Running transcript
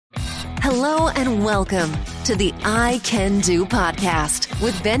Hello and welcome to the I Can Do podcast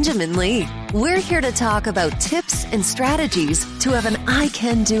with Benjamin Lee. We're here to talk about tips and strategies to have an I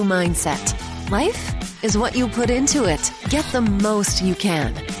Can Do mindset. Life is what you put into it. Get the most you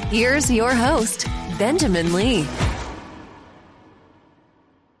can. Here's your host, Benjamin Lee.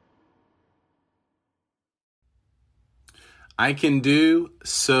 I can do,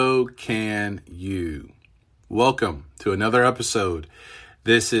 so can you. Welcome to another episode.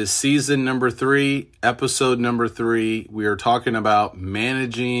 This is season number 3, episode number 3. We are talking about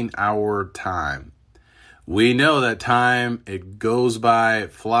managing our time. We know that time, it goes by,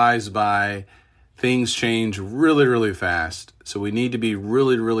 it flies by. Things change really, really fast. So we need to be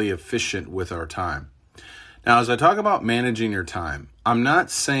really, really efficient with our time. Now, as I talk about managing your time, I'm not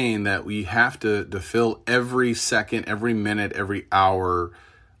saying that we have to fill every second, every minute, every hour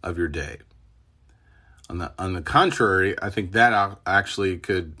of your day. On the contrary, I think that actually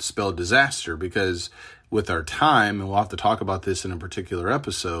could spell disaster, because with our time, and we'll have to talk about this in a particular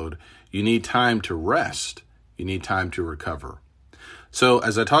episode, you need time to rest. You need time to recover. So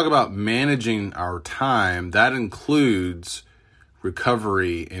as I talk about managing our time, that includes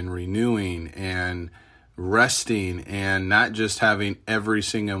recovery and renewing and resting, and not just having every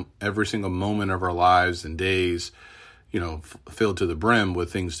single moment of our lives and days, filled to the brim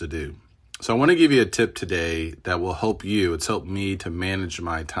with things to do. So I want to give you a tip today that will help you. It's helped me to manage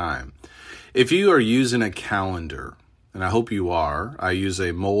my time. If you are using a calendar, and I hope you are, I use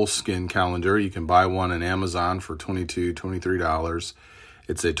a Moleskine calendar. You can buy one on Amazon for $22, $23.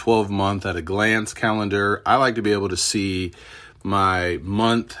 It's a 12-month at a glance calendar. I like to be able to see my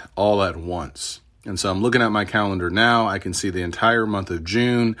month all at once. And so I'm looking at my calendar now. I can see the entire month of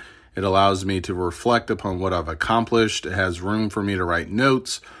June. It allows me to reflect upon what I've accomplished. It has room for me to write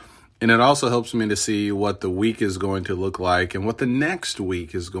notes. And it also helps me to see what the week is going to look like and what the next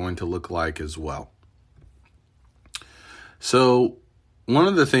week is going to look like as well. So one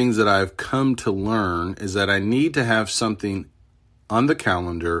of the things that I've come to learn is that I need to have something on the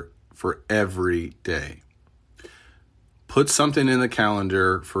calendar for every day. Put something in the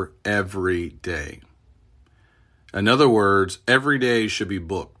calendar for every day. In other words, every day should be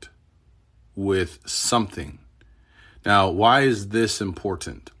booked with something. Now, why is this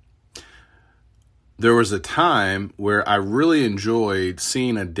important? There was a time where I really enjoyed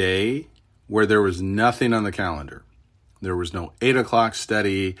seeing a day where there was nothing on the calendar. There was no 8 o'clock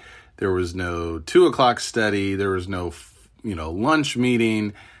study. There was no 2 o'clock study. There was no, lunch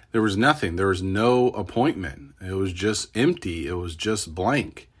meeting. There was nothing. There was no appointment. It was just empty. It was just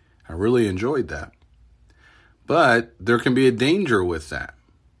blank. I really enjoyed that. But there can be a danger with that,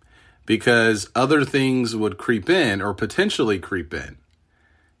 because other things would creep in or potentially creep in.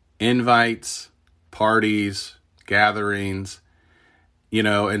 Invites, parties, gatherings,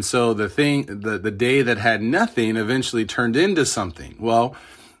 and so the day that had nothing eventually turned into something. Well,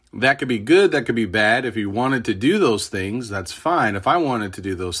 that could be good, that could be bad. If you wanted to do those things, that's fine. If I wanted to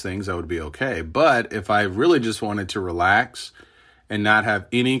do those things, that would be okay. But if I really just wanted to relax and not have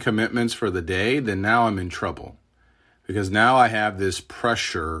any commitments for the day, then now I'm in trouble, because now I have this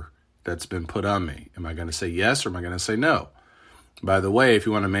pressure that's been put on me. Am I going to say yes or am I going to say no? By the way, if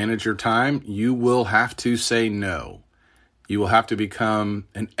you want to manage your time, you will have to say no. You will have to become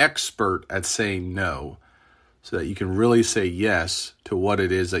an expert at saying no so that you can really say yes to what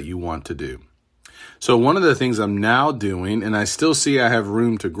it is that you want to do. So one of the things I'm now doing, and I still see I have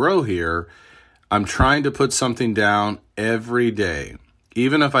room to grow here, I'm trying to put something down every day.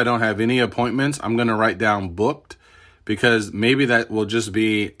 Even if I don't have any appointments, I'm going to write down booked, because maybe that will just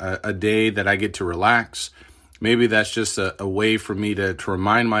be a day that I get to relax. Maybe that's just a way for me to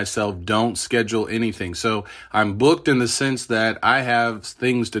remind myself, don't schedule anything. So I'm booked in the sense that I have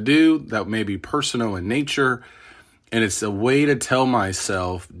things to do that may be personal in nature. And it's a way to tell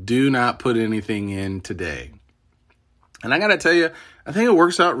myself, do not put anything in today. And I got to tell you, I think it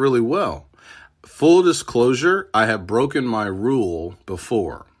works out really well. Full disclosure, I have broken my rule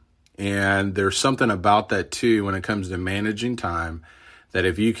before. And there's something about that too when it comes to managing time, that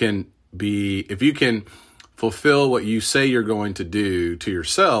if you can fulfill what you say you're going to do to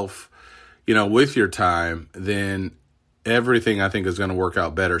yourself, with your time, then everything I think is going to work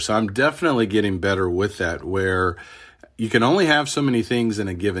out better. So I'm definitely getting better with that, where you can only have so many things in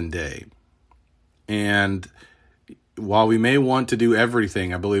a given day. And while we may want to do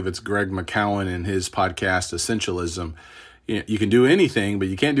everything, I believe it's Greg McKeown in his podcast, Essentialism, you can do anything, but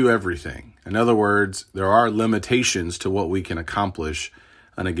you can't do everything. In other words, there are limitations to what we can accomplish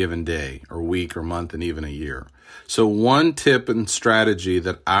on a given day or week or month and even a year. So one tip and strategy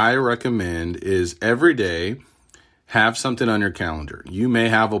that I recommend is every day have something on your calendar. You may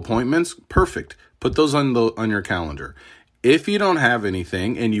have appointments. Perfect. Put those on your calendar. If you don't have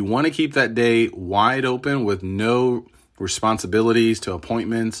anything and you want to keep that day wide open with no responsibilities to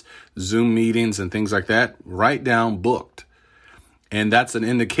appointments, Zoom meetings, and things like that, write down booked. And that's an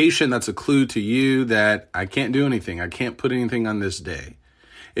indication, that's a clue to you that I can't do anything. I can't put anything on this day.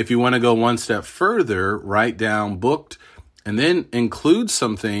 If you want to go one step further, write down booked and then include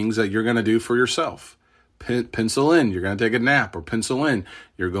some things that you're going to do for yourself. Pencil in, you're going to take a nap, or pencil in,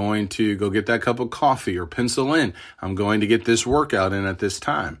 you're going to go get that cup of coffee, or pencil in, I'm going to get this workout in at this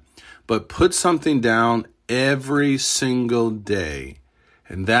time. But put something down every single day.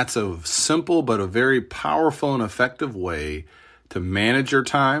 And that's a simple but a very powerful and effective way to manage your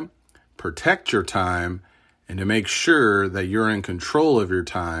time, protect your time, and to make sure that you're in control of your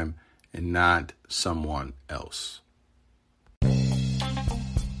time and not someone else.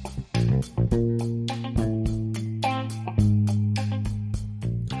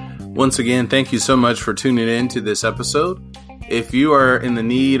 Once again, thank you so much for tuning in to this episode. If you are in the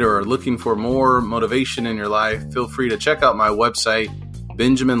need or are looking for more motivation in your life, feel free to check out my website,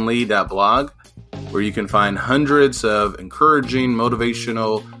 benjaminlee.blog, where you can find hundreds of encouraging,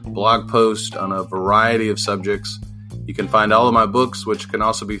 motivational blog posts on a variety of subjects. You can find all of my books, which can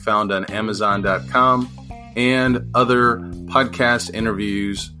also be found on Amazon.com, and other podcast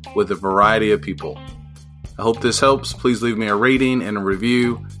interviews with a variety of people. I hope this helps. Please leave me a rating and a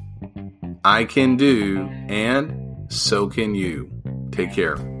review. I can do, and so can you. Take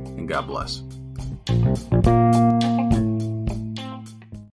care, and God bless.